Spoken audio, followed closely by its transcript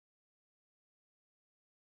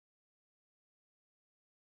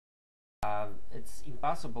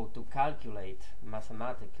impossible to calculate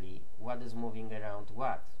mathematically what is moving around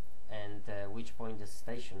what and which point is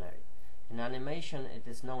stationary. In animation, it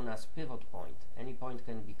is known as pivot point. Any point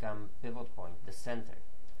can become pivot point, the center.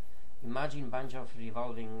 Imagine a bunch of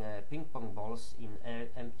revolving ping pong balls in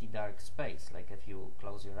empty dark space, like if you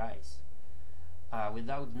close your eyes.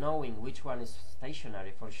 Without knowing which one is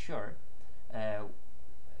stationary for sure,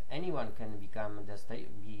 anyone can become the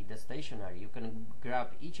stationary. You can grab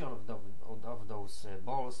each of those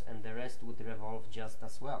balls, and the rest would revolve just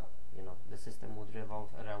as well. You know, the system would revolve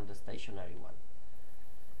around the stationary one.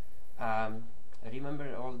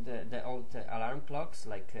 Remember all the old alarm clocks?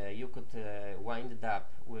 Like you could wind it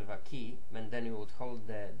up with a key, and then you would hold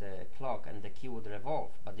the clock, and the key would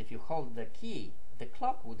revolve. But if you hold the key, the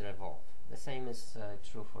clock would revolve. The same is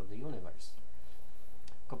true for the universe.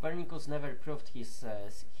 Copernicus never proved his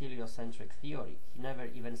heliocentric theory. He never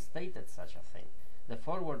even stated such a thing. The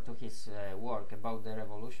foreword to his work about the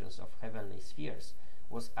revolutions of heavenly spheres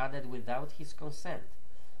was added without his consent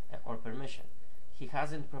or permission. He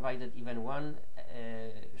hasn't provided even one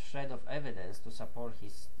shred of evidence to support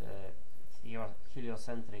his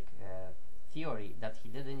heliocentric theory that he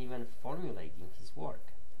didn't even formulate in his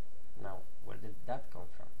work. Now, where did that come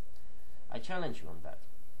from? I challenge you on that.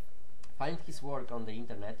 Find his work on the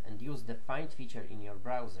internet and use the find feature in your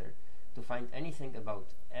browser to find anything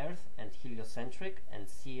about Earth and heliocentric and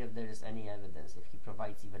see if there is any evidence, if he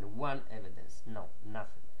provides even one evidence. No,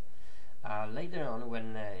 nothing. Later on,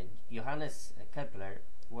 when Johannes Kepler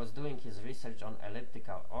was doing his research on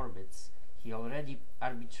elliptical orbits, he already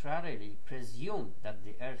arbitrarily presumed that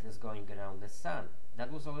the Earth is going around the Sun.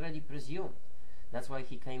 That was already presumed. That's why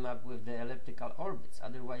he came up with the elliptical orbits.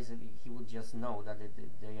 Otherwise, he would just know that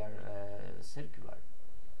they are circular.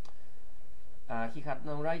 He had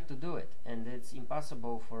no right to do it, and it's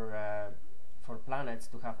impossible for planets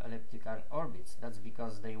to have elliptical orbits. That's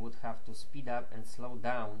because they would have to speed up and slow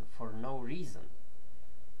down for no reason,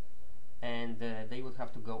 and they would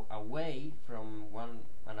have to go away from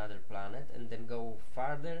another planet and then go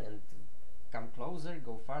farther and come closer,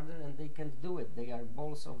 go farther, and they can't do it. They are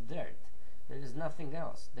balls of dirt. There is nothing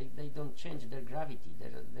else. They don't change their gravity.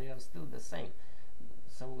 They are still the same.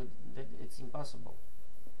 So it's impossible.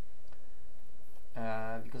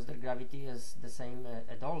 Because their gravity is the same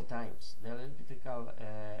at all times. The elliptical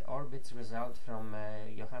orbits result from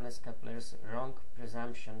Johannes Kepler's wrong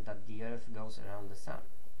presumption that the Earth goes around the Sun.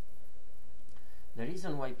 The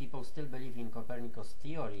reason why people still believe in Copernicus'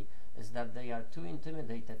 theory is that they are too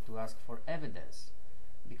intimidated to ask for evidence,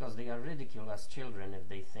 because they are ridiculed as children if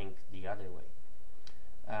they think the other way.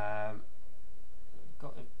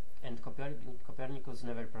 And Copernicus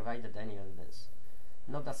never provided any evidence.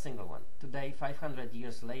 Not a single one. Today, 500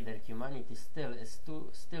 years later, humanity still is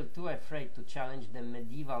still too afraid to challenge the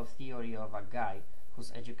medieval theory of a guy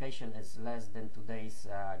whose education is less than today's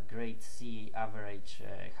grade C average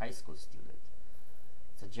high school student.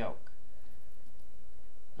 It's a joke.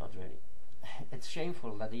 Not really. It's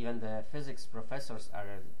shameful that even the physics professors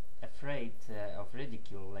are afraid of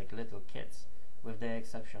ridicule like little kids, with the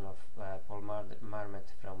exception of Paul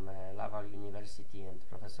Marmot from Laval University and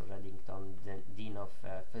Professor Reddington, Dean of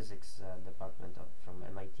Physics Department from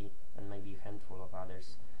MIT, and maybe a handful of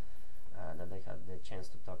others that I had the chance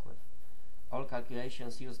to talk with. All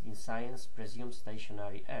calculations used in science presume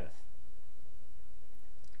stationary Earth.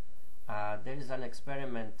 There is an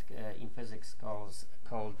experiment in physics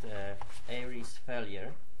called Airy's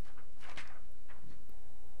failure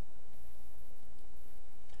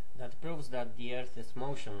that proves that the Earth is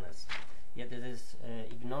motionless, yet it is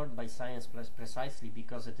ignored by science precisely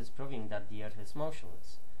because it is proving that the Earth is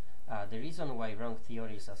motionless. The reason why wrong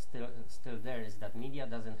theories are still there is that media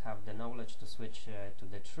doesn't have the knowledge to switch to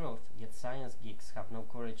the truth, yet science geeks have no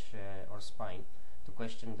courage or spine to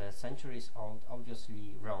question the centuries-old,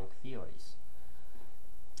 obviously wrong theories.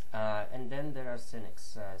 And then there are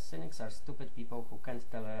cynics. Cynics are stupid people who can't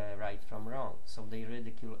tell right from wrong, so they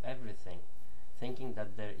ridicule everything, thinking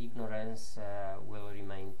that their ignorance will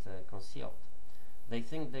remain concealed. They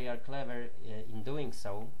think they are clever in doing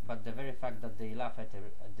so, but the very fact that they laugh at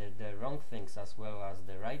the wrong things as well as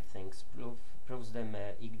the right things proves them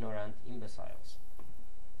ignorant imbeciles.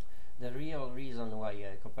 The real reason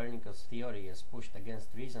why Copernicus' theory is pushed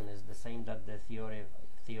against reason is the same that the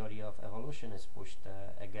theory of evolution is pushed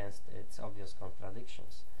against its obvious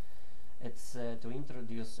contradictions. It's to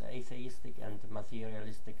introduce atheistic and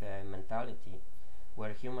materialistic mentality,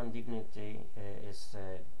 where human dignity is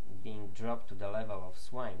being dropped to the level of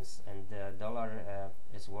swines, and the dollar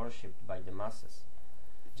is worshipped by the masses.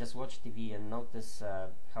 Just watch TV and notice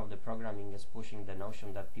how the programming is pushing the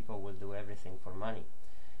notion that people will do everything for money.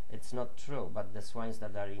 It's not true, but the swines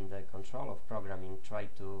that are in the control of programming try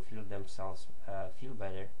to feel themselves feel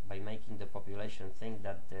better by making the population think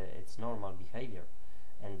that it's normal behavior,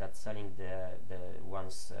 and that selling the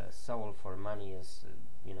one's soul for money is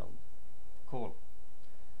cool.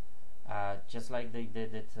 Just like they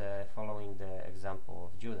did it following the example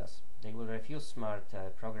of Judas. They will refuse smart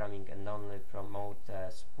programming and only promote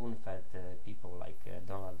spoon-fed people like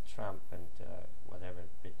Donald Trump and whatever,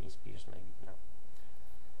 Britney Spears maybe now.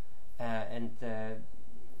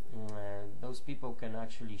 Those people can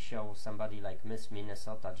actually show somebody like Miss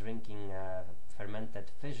Minnesota drinking fermented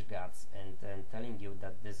fish guts and telling you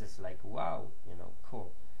that this is like, wow,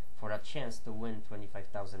 cool, for a chance to win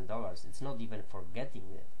 $25,000. It's not even for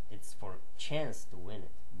getting it, it's for chance to win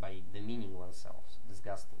it by demeaning oneself.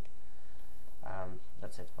 Disgusting.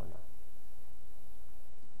 That's it for now.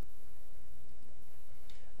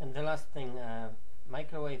 And the last thing,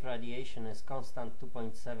 microwave radiation is constant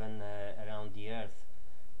 2.7 around the Earth,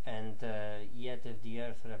 and yet if the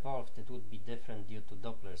Earth revolved it would be different due to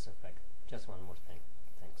Doppler's effect. Just one more thing.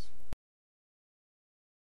 Thanks.